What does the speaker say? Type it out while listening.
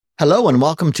Hello and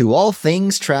welcome to All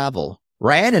Things Travel.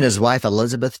 Ryan and his wife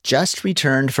Elizabeth just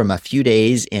returned from a few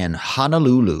days in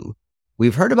Honolulu.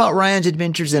 We've heard about Ryan's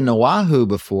adventures in Oahu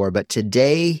before, but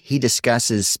today he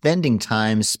discusses spending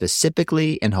time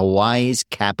specifically in Hawaii's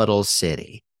capital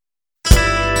city.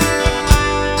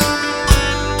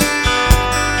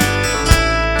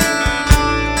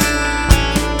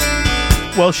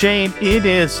 Well, Shane, it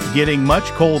is getting much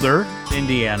colder in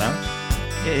Indiana,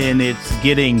 and it's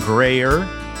getting grayer,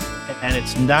 and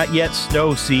it's not yet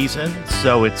snow season,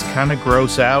 so it's kind of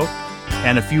gross out.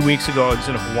 And a few weeks ago, I was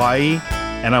in Hawaii,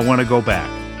 and I want to go back.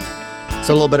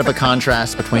 So a little bit of a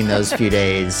contrast between those few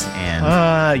days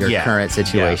and your current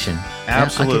situation. Yeah,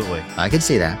 absolutely. Yeah, I could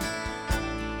see that.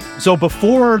 So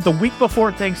the week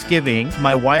before Thanksgiving,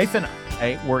 my wife and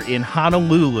I were in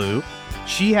Honolulu.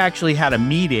 She actually had a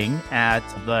meeting at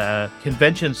the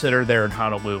convention center there in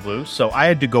Honolulu, so I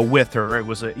had to go with her. It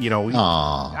was I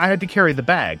had to carry the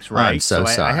bags, right? I'm so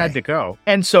sorry. I had to go.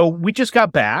 And so we just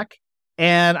got back,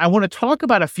 and I want to talk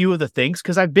about a few of the things,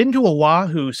 because I've been to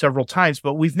Oahu several times,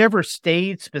 but we've never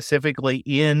stayed specifically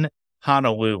in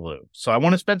Honolulu. So I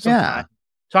want to spend some time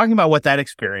talking about what that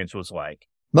experience was like.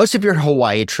 Most of your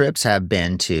Hawaii trips have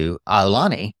been to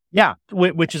Aulani. Yeah,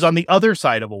 which is on the other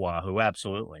side of Oahu,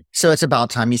 absolutely. So it's about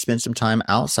time you spend some time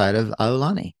outside of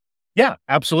Aulani. Yeah,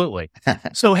 absolutely.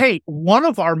 So, hey, one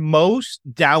of our most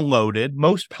downloaded,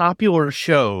 most popular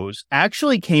shows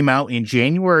actually came out in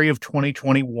January of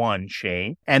 2021,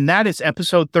 Shane, and that is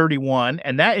episode 31,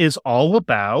 and that is all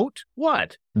about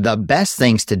what? The best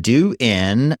things to do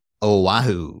in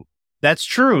Oahu. That's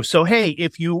true. So, hey,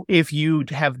 if you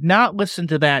have not listened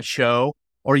to that show,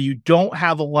 or you don't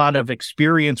have a lot of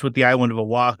experience with the island of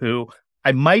Oahu,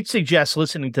 I might suggest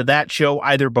listening to that show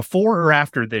either before or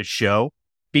after this show,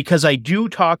 because I do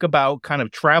talk about kind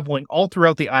of traveling all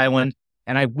throughout the island,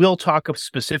 and I will talk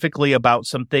specifically about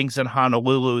some things in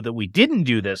Honolulu that we didn't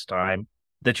do this time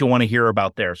that you'll want to hear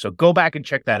about there. So go back and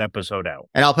check that episode out.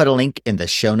 And I'll put a link in the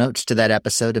show notes to that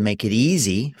episode to make it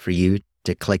easy for you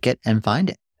to click it and find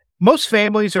it. Most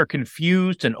families are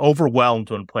confused and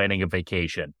overwhelmed when planning a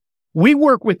vacation. We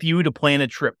work with you to plan a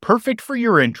trip perfect for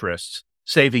your interests,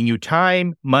 saving you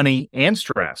time, money, and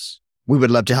stress. We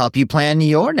would love to help you plan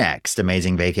your next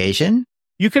amazing vacation.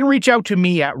 You can reach out to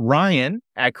me at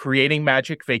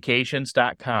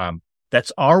Ryan@creatingmagicvacations.com.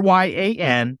 That's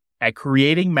RYAN at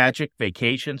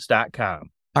creatingmagicvacations.com.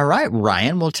 All right,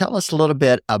 Ryan, well, tell us a little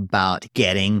bit about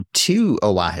getting to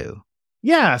Oahu.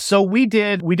 Yeah, so we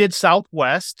did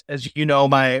Southwest. As you know,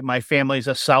 my family's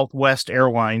a Southwest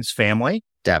Airlines family.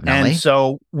 Definitely. And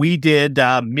so we did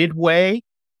Midway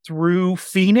through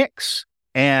Phoenix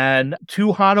and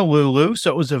to Honolulu. So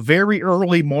it was a very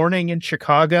early morning in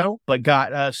Chicago, but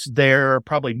got us there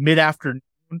probably mid-afternoon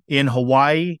in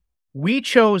Hawaii. We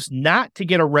chose not to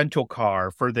get a rental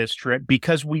car for this trip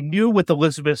because we knew with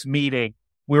Elizabeth's meeting,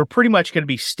 we were pretty much going to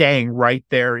be staying right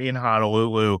there in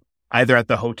Honolulu, either at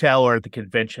the hotel or at the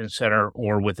convention center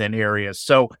or within areas.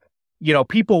 So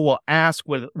people will ask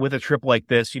with a trip like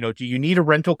this, do you need a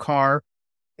rental car?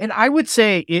 And I would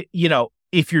say,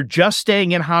 if you're just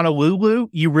staying in Honolulu,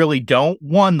 you really don't.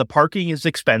 One, the parking is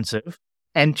expensive.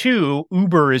 And two,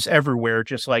 Uber is everywhere,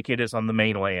 just like it is on the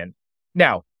mainland.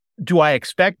 Now, do I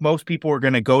expect most people are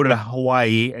going to go to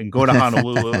Hawaii and go to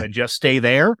Honolulu and just stay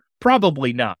there?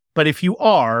 Probably not. But if you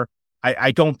are, I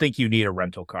don't think you need a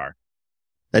rental car.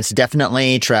 That's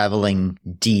definitely traveling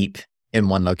deep in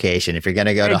one location if you're going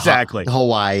to go to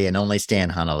Hawaii and only stay in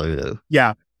Honolulu.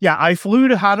 Yeah. I flew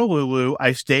to Honolulu.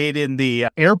 I stayed in the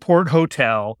airport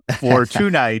hotel for 2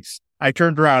 nights. I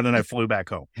turned around and I flew back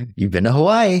home. You've been to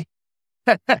Hawaii.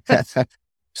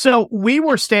 So we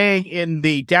were staying in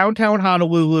the downtown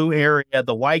Honolulu area,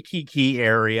 the Waikiki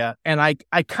area, and I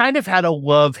kind of had a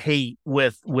love-hate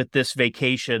with this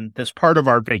vacation, this part of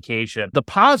our vacation. The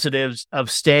positives of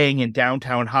staying in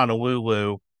downtown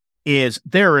Honolulu is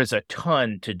there is a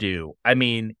ton to do. I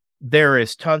mean, there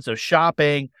is tons of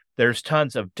shopping. There's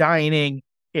tons of dining.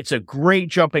 It's a great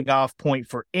jumping off point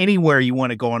for anywhere you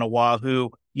want to go on Oahu.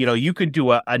 You could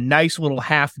do a nice little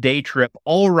half-day trip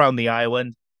all around the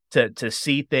island to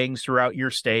see things throughout your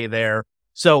stay there.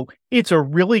 So it's a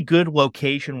really good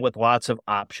location with lots of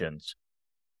options.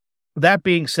 That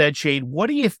being said, Shane, what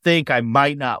do you think I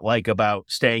might not like about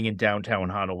staying in downtown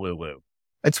Honolulu?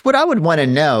 It's what I would want to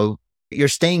know. You're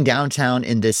staying downtown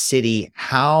in this city.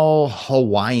 How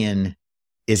Hawaiian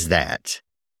is that?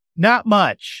 Not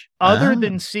much. Other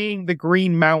than seeing the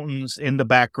Green Mountains in the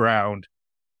background,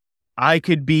 I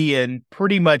could be in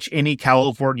pretty much any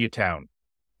California town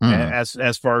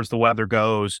as far as the weather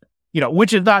goes.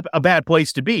 which is not a bad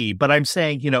place to be, but I'm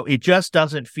saying, it just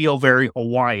doesn't feel very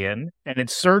Hawaiian, and it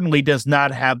certainly does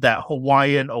not have that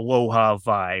Hawaiian aloha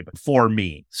vibe for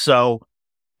me. So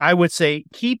I would say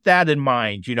keep that in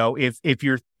mind.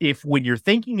 If when you're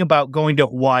thinking about going to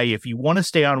Hawaii, if you want to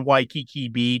stay on Waikiki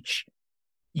Beach,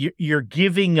 you're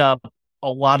giving up a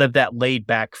lot of that laid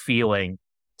back feeling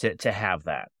to have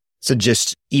that. So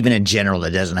just even in general,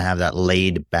 it doesn't have that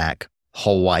laid back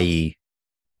Hawaii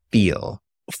feel.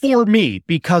 For me,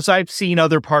 because I've seen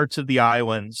other parts of the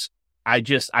islands, I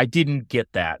didn't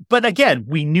get that. But again,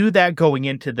 we knew that going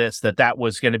into this, that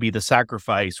was going to be the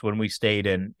sacrifice when we stayed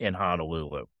in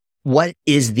Honolulu. What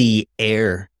is the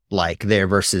air like there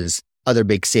versus other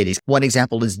big cities? One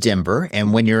example is Denver.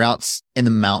 And when you're out in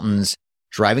the mountains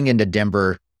driving into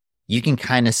Denver, you can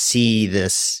kind of see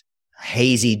this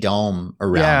hazy dome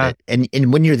around it.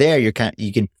 And when you're there, you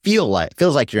can feels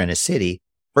like you're in a city.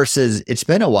 Versus, it's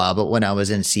been a while, but when I was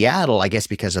in Seattle, I guess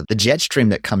because of the jet stream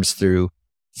that comes through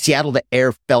Seattle, the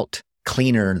air felt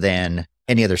cleaner than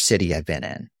any other city I've been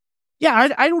in. Yeah,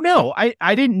 I don't know.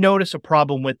 I didn't notice a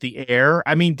problem with the air.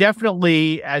 I mean,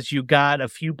 definitely as you got a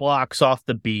few blocks off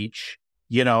the beach,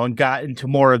 and got into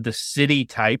more of the city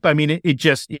type. I mean,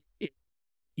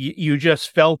 you just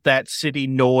felt that city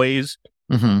noise,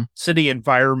 city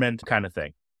environment kind of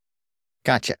thing.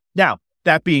 Gotcha. Now,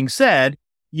 that being said,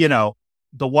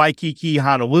 the Waikiki,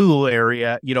 Honolulu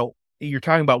area, you're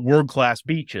talking about world-class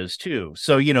beaches too.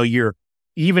 So,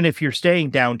 even if you're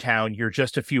staying downtown, you're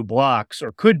just a few blocks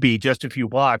or could be just a few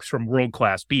blocks from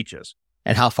world-class beaches.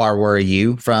 And how far were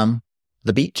you from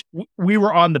the beach? We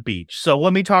were on the beach. So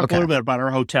let me talk a little bit about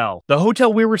our hotel. The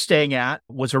hotel we were staying at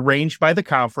was arranged by the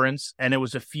conference, and it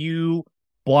was a few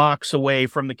blocks away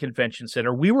from the convention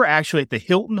center. We were actually at the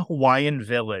Hilton Hawaiian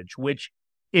Village, which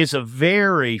is a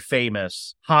very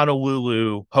famous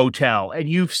Honolulu hotel. And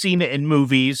you've seen it in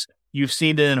movies. You've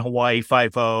seen it in Hawaii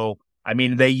Five-0. I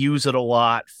mean, they use it a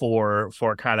lot for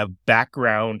kind of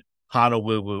background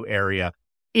Honolulu area.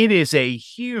 It is a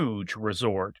huge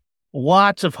resort.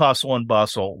 Lots of hustle and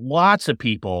bustle, lots of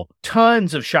people,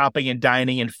 tons of shopping and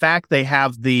dining. In fact, they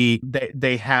have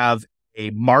they have a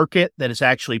market that is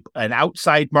actually an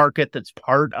outside market that's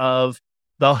part of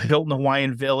the Hilton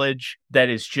Hawaiian Village that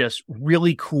is just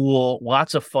really cool,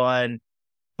 lots of fun.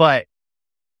 But,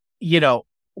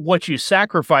 what you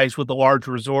sacrifice with a large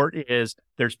resort is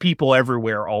there's people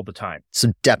everywhere all the time.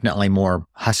 So definitely more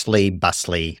hustly,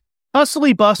 bustly.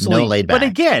 Hustly, bustly. No laid back. But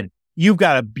again, you've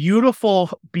got a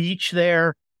beautiful beach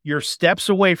there. You're steps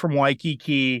away from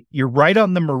Waikiki. You're right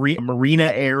on the marina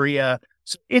area.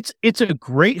 So it's a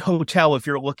great hotel if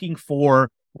you're looking for,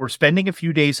 we're spending a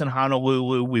few days in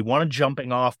Honolulu. We want a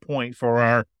jumping off point for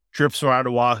our trips around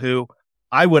Oahu.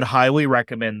 I would highly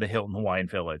recommend the Hilton Hawaiian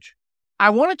Village. I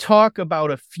want to talk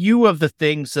about a few of the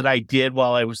things that I did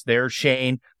while I was there,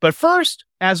 Shane. But first,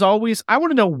 as always, I want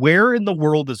to know, where in the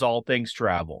world is All Things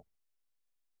Travel?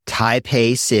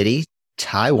 Taipei City,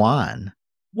 Taiwan.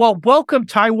 Well, welcome,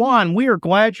 Taiwan. We are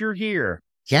glad you're here.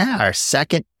 Yeah, our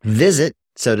second visit,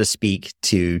 so to speak,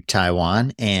 to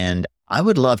Taiwan. And I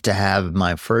would love to have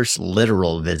my first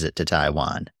literal visit to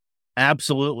Taiwan.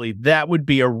 Absolutely. That would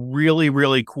be a really,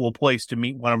 really cool place to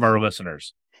meet one of our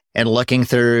listeners. And looking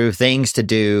through things to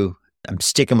do, I'm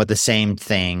sticking with the same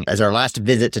thing. As our last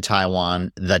visit to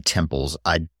Taiwan, the temples.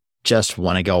 I just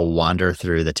want to go wander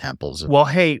through the temples. Well,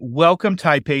 hey, welcome,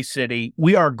 Taipei City.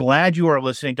 We are glad you are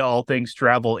listening to All Things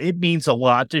Travel. It means a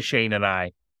lot to Shane and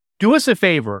I. Do us a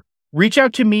favor. Reach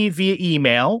out to me via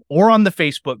email or on the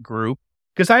Facebook group,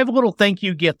 because I have a little thank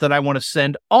you gift that I want to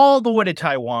send all the way to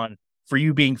Taiwan for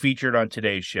you being featured on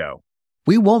today's show.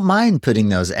 We won't mind putting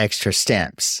those extra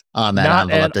stamps on that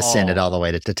envelope to send it all the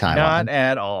way to Taiwan. Not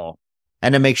at all.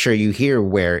 And to make sure you hear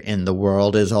where in the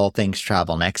world is All Things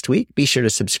Travel next week, be sure to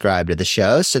subscribe to the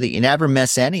show so that you never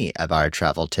miss any of our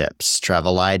travel tips,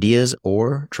 travel ideas,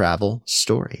 or travel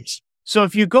stories. So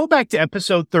if you go back to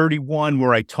episode 31,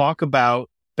 where I talk about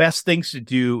best things to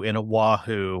do in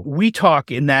Oahu, we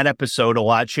talk in that episode a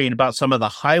lot, Shane, about some of the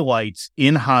highlights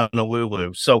in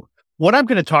Honolulu. So what I'm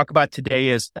going to talk about today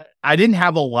is, I didn't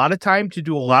have a lot of time to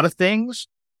do a lot of things,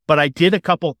 but I did a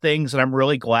couple things and I'm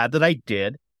really glad that I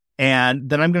did. And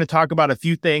then I'm going to talk about a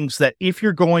few things that if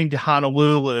you're going to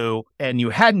Honolulu and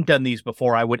you hadn't done these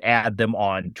before, I would add them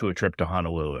on to a trip to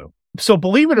Honolulu. So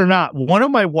believe it or not, one of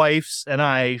my wife's and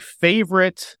I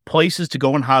favorite places to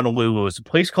go in Honolulu is a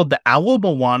place called the Ala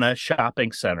Moana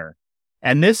Shopping Center.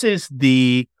 And this is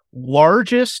the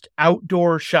largest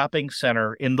outdoor shopping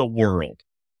center in the world.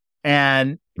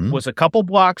 And was a couple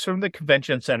blocks from the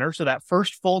convention center. So that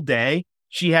first full day,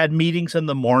 she had meetings in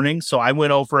the morning. So I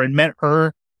went over and met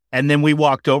her And then we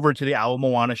walked over to the Ala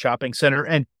Moana Shopping Center.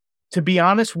 And to be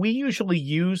honest, we usually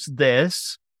use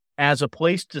this as a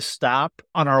place to stop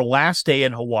on our last day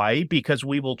in Hawaii, because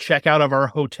we will check out of our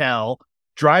hotel,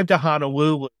 drive to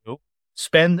Honolulu,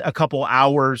 spend a couple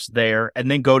hours there,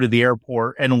 and then go to the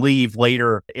airport and leave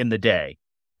later in the day.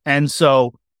 And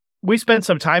so we spent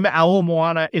some time at Ala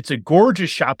Moana. It's a gorgeous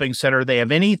shopping center. They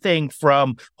have anything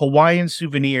from Hawaiian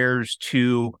souvenirs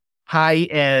to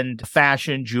high-end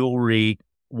fashion jewelry,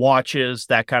 watches,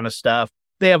 that kind of stuff.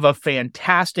 They have a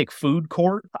fantastic food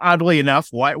court. Oddly enough,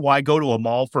 why go to a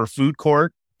mall for a food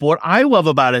court? But what I love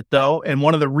about it, though, and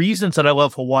one of the reasons that I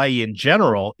love Hawaii in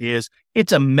general, is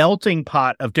it's a melting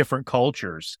pot of different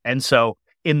cultures. And so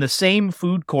in the same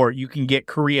food court, you can get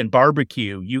Korean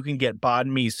barbecue, you can get banh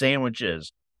mi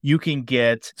sandwiches, you can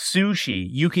get sushi,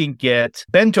 you can get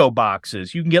bento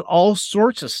boxes, you can get all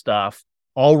sorts of stuff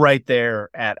all right there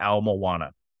at Ala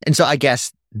Moana. And so I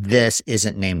guess this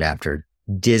isn't named after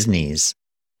Disney's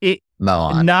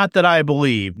Moana. Not that I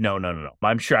believe. No.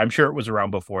 I'm sure it was around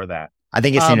before that. I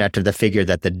think it's named after the figure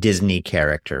that the Disney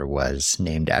character was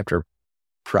named after,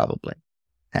 probably.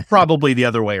 Probably the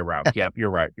other way around. Yep, you're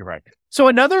right. So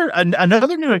another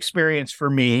new experience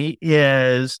for me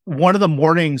is one of the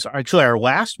mornings, actually our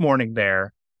last morning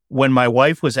there, when my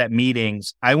wife was at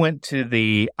meetings, I went to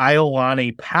the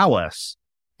Iolani Palace.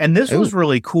 And this was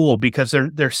really cool because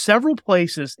there's several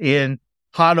places in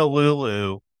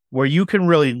Honolulu where you can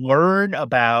really learn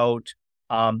about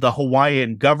the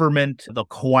Hawaiian government, the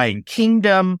Hawaiian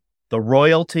kingdom, the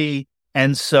royalty.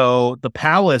 And so the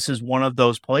palace is one of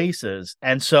those places.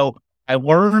 And so I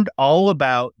learned all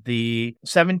about the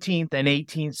 17th and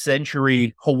 18th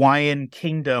century Hawaiian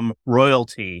kingdom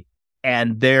royalty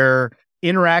and their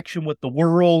interaction with the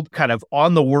world, kind of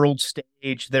on the world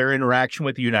stage, their interaction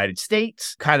with the United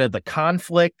States, kind of the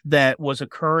conflict that was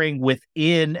occurring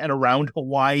within and around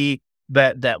Hawaii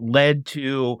that led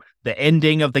to the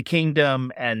ending of the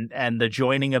kingdom and the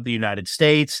joining of the United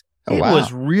States. Oh, it wow.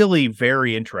 was really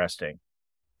very interesting.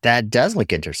 That does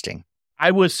look interesting.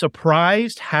 I was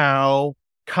surprised how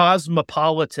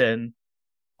cosmopolitan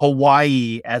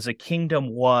Hawaii as a kingdom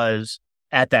was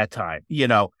at that time. You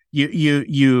know,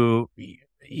 you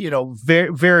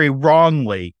very, very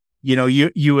wrongly,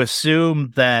 you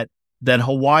assume that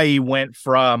Hawaii went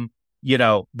from,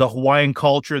 the Hawaiian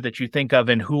culture that you think of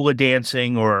in hula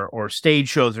dancing or stage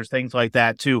shows or things like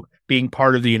that to being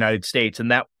part of the United States. And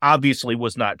that obviously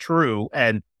was not true.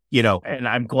 And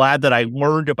I'm glad that I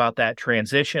learned about that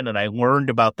transition and I learned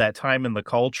about that time in the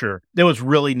culture. It was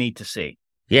really neat to see.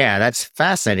 Yeah, that's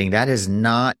fascinating. That is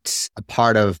not a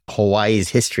part of Hawaii's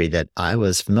history that I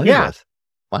was familiar with.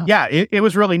 Wow. Yeah, it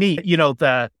was really neat.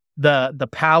 The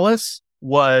palace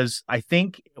was, I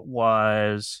think it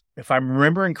was, if I'm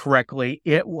remembering correctly,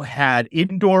 it had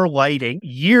indoor lighting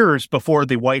years before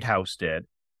the White House did,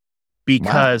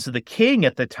 because the king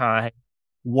at the time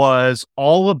was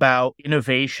all about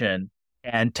innovation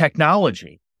and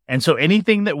technology. And so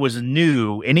anything that was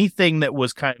new, anything that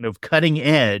was kind of cutting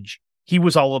edge, he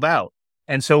was all about.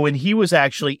 And so when he was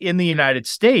actually in the United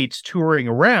States touring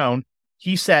around,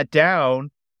 he sat down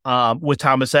with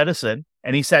Thomas Edison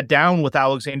and he sat down with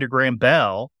Alexander Graham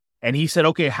Bell and he said,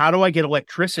 okay, how do I get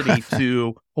electricity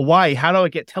to Hawaii? How do I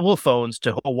get telephones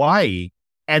to Hawaii?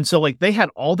 And so they had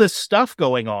all this stuff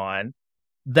going on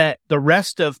that the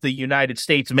rest of the United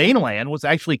States mainland was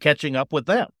actually catching up with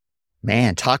them.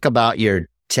 Man, talk about your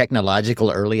technological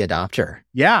early adopter.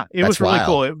 Yeah, it was really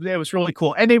wild. cool. It was really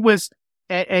cool. And it was,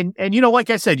 and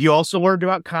like I said, you also learned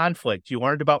about conflict. You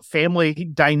learned about family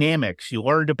dynamics. You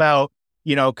learned about,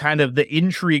 kind of the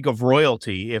intrigue of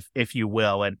royalty, if you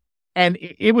will. And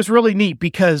it was really neat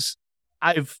because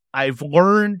I've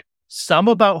learned some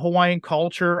about Hawaiian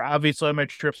culture, obviously on my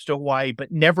trips to Hawaii,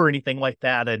 but never anything like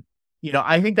that. And,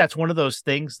 I think that's one of those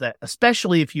things that,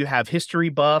 especially if you have history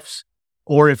buffs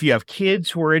or if you have kids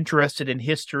who are interested in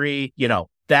history,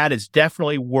 that is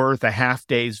definitely worth a half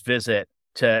day's visit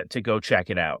to go check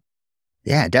it out.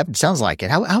 Yeah, it definitely sounds like it.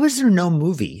 How is there no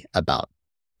movie about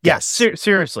Yes,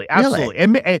 seriously. Absolutely.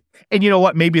 Really? And you know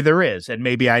what? Maybe there is, and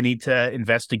maybe I need to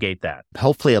investigate that.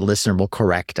 Hopefully a listener will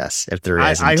correct us if there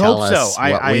is and I tell hope us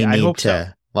so.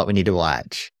 what we need to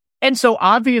watch. And so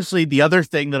obviously the other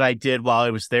thing that I did while I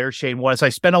was there, Shane, was I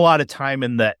spent a lot of time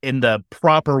in the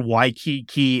proper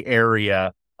Waikiki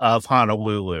area of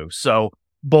Honolulu. So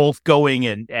both going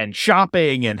and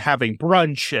shopping and having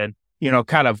brunch and,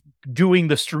 kind of doing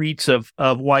the streets of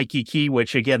Waikiki,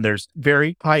 which again, there's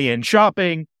very high-end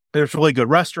shopping. There's really good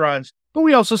restaurants, but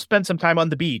we also spent some time on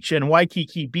the beach, and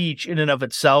Waikiki Beach in and of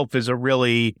itself is a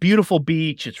really beautiful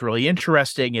beach. It's really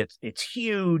interesting. It's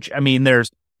huge. I mean,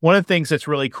 there's one of the things that's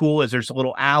really cool is there's a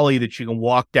little alley that you can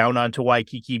walk down onto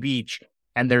Waikiki Beach,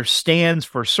 and there's stands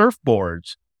for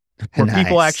surfboards where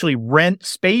people actually rent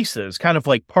spaces, kind of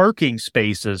like parking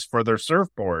spaces for their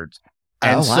surfboards.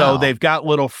 And so they've got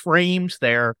little frames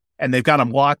there, and they've got them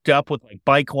locked up with like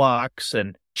bike locks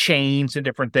and chains and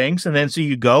different things. And then so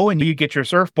you go and you get your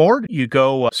surfboard, you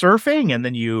go surfing, and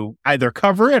then you either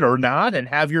cover it or not and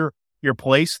have your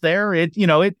place there.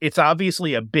 It's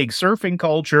obviously a big surfing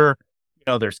culture.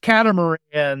 There's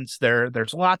catamarans,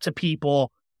 there's lots of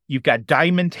people. You've got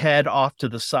Diamond Head off to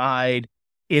the side.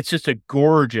 It's just a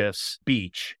gorgeous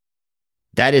beach.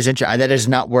 That is interesting. That is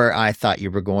not where I thought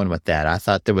you were going with that. I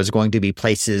thought there was going to be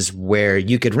places where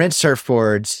you could rent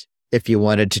surfboards if you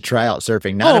wanted to try out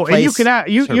surfing.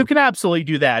 And you can absolutely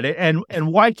do that.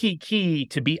 And Waikiki,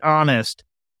 to be honest,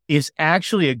 is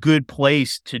actually a good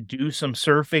place to do some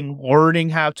surfing, learning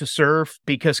how to surf,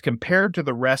 because compared to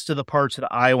the rest of the parts of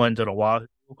the island at Oahu,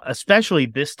 especially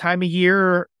this time of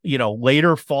year,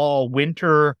 later fall,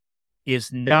 winter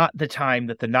is not the time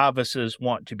that the novices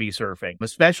want to be surfing,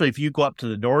 especially if you go up to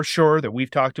the North Shore that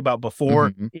we've talked about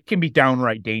before. Mm-hmm. It can be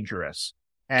downright dangerous.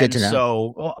 And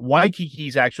so Waikiki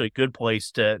is actually a good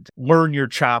place to learn your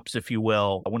chops, if you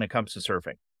will, when it comes to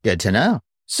surfing. Good to know.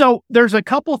 So there's a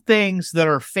couple things that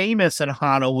are famous in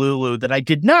Honolulu that I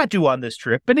did not do on this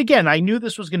trip. And again, I knew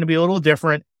this was going to be a little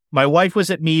different. My wife was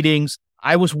at meetings.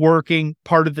 I was working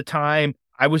part of the time.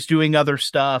 I was doing other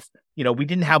stuff. We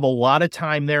didn't have a lot of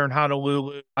time there in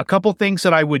Honolulu. A couple things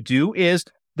that I would do is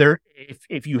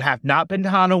if you have not been to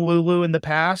Honolulu in the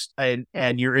past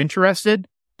and you're interested,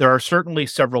 there are certainly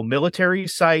several military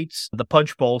sites, the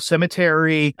Punch Bowl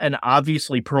Cemetery, and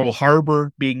obviously Pearl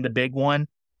Harbor being the big one.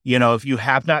 If you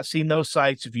have not seen those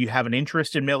sites, if you have an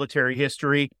interest in military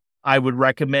history, I would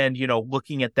recommend,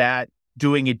 looking at that,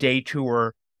 doing a day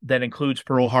tour that includes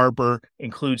Pearl Harbor,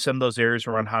 includes some of those areas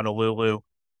around Honolulu.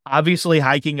 Obviously,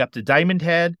 hiking up to Diamond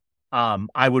Head,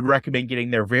 I would recommend getting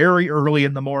there very early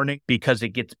in the morning because it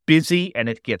gets busy and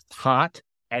it gets hot,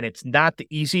 and it's not the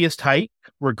easiest hike,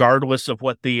 regardless of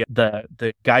what the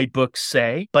guidebooks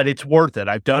say. But it's worth it.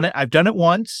 I've done it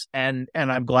once, and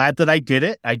I'm glad that I did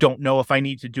it. I don't know if I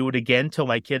need to do it again till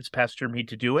my kids pester me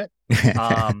to do it.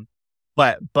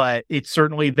 But it's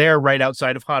certainly there right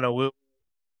outside of Honolulu.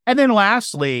 And then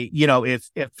lastly,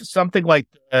 if something like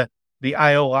the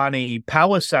Iolani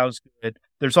Palace sounds good,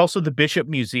 there's also the Bishop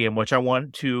Museum, which I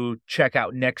want to check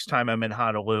out next time I'm in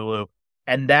Honolulu.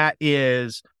 And that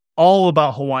is all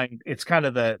about Hawaiian. It's kind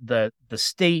of the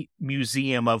state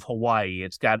museum of Hawaii.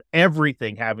 It's got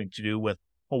everything having to do with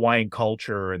Hawaiian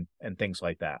culture and things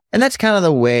like that. And that's kind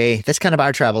of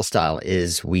our travel style,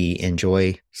 is we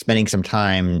enjoy spending some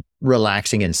time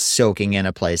relaxing and soaking in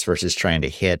a place versus trying to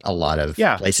hit a lot of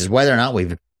places, whether or not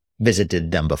we've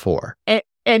visited them before.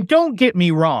 And don't get me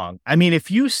wrong. I mean,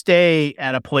 if you stay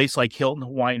at a place like Hilton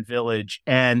Hawaiian Village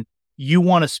and you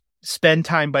want to spend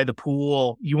time by the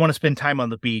pool, you want to spend time on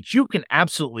the beach, you can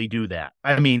absolutely do that.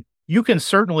 I mean, you can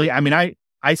certainly,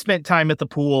 I spent time at the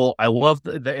pool. I love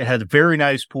it has a very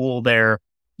nice pool there.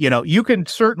 You can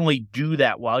certainly do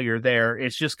that while you're there.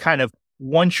 It's just kind of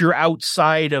once you're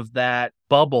outside of that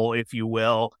bubble, if you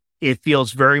will, it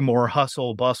feels very more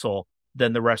hustle bustle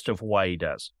than the rest of Hawaii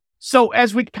does. So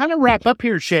as we kind of wrap up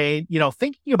here, Shane,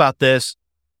 thinking about this,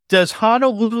 does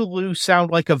Honolulu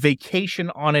sound like a vacation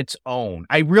on its own?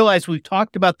 I realize we've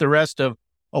talked about the rest of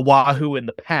Oahu in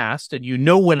the past, and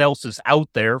when else is out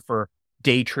there for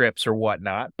day trips or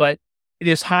whatnot, but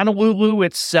does Honolulu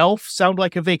itself sound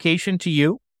like a vacation to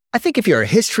you? I think if you're a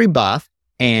history buff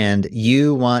and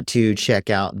you want to check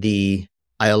out the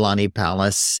Iolani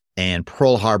Palace and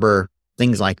Pearl Harbor,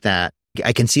 things like that,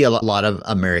 I can see a lot of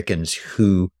Americans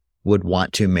who would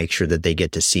want to make sure that they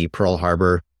get to see Pearl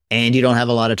Harbor, and you don't have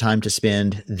a lot of time to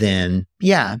spend, then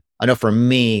I know for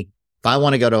me, if I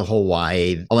want to go to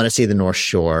Hawaii, I want to see the North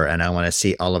Shore and I want to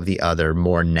see all of the other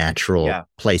more natural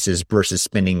places versus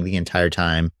spending the entire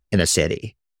time in a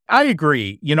city. I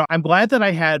agree. I'm glad that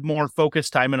I had more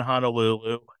focused time in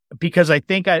Honolulu because I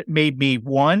think it made me,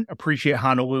 one, appreciate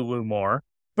Honolulu more,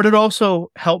 but it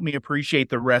also helped me appreciate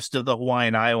the rest of the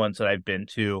Hawaiian Islands that I've been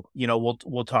to.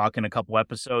 We'll talk in a couple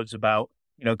episodes about,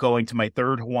 going to my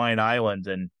third Hawaiian island,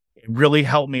 and it really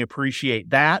helped me appreciate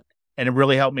that. And it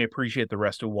really helped me appreciate the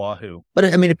rest of Oahu. But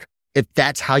I mean, if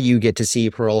that's how you get to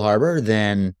see Pearl Harbor,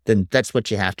 then that's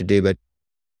what you have to do. But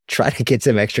try to get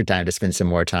some extra time to spend some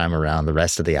more time around the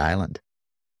rest of the island.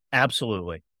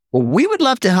 Absolutely. Well, we would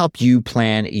love to help you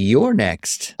plan your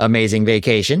next amazing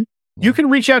vacation. You can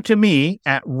reach out to me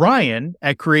at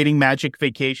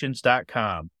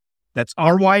Ryan@creatingmagicvacations.com. That's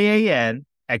RYAN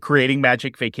at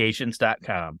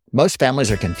creatingmagicvacations.com. Most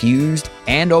families are confused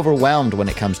and overwhelmed when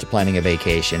it comes to planning a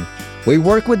vacation. We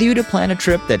work with you to plan a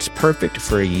trip that's perfect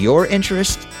for your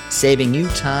interest, saving you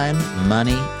time,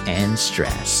 money, and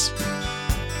stress.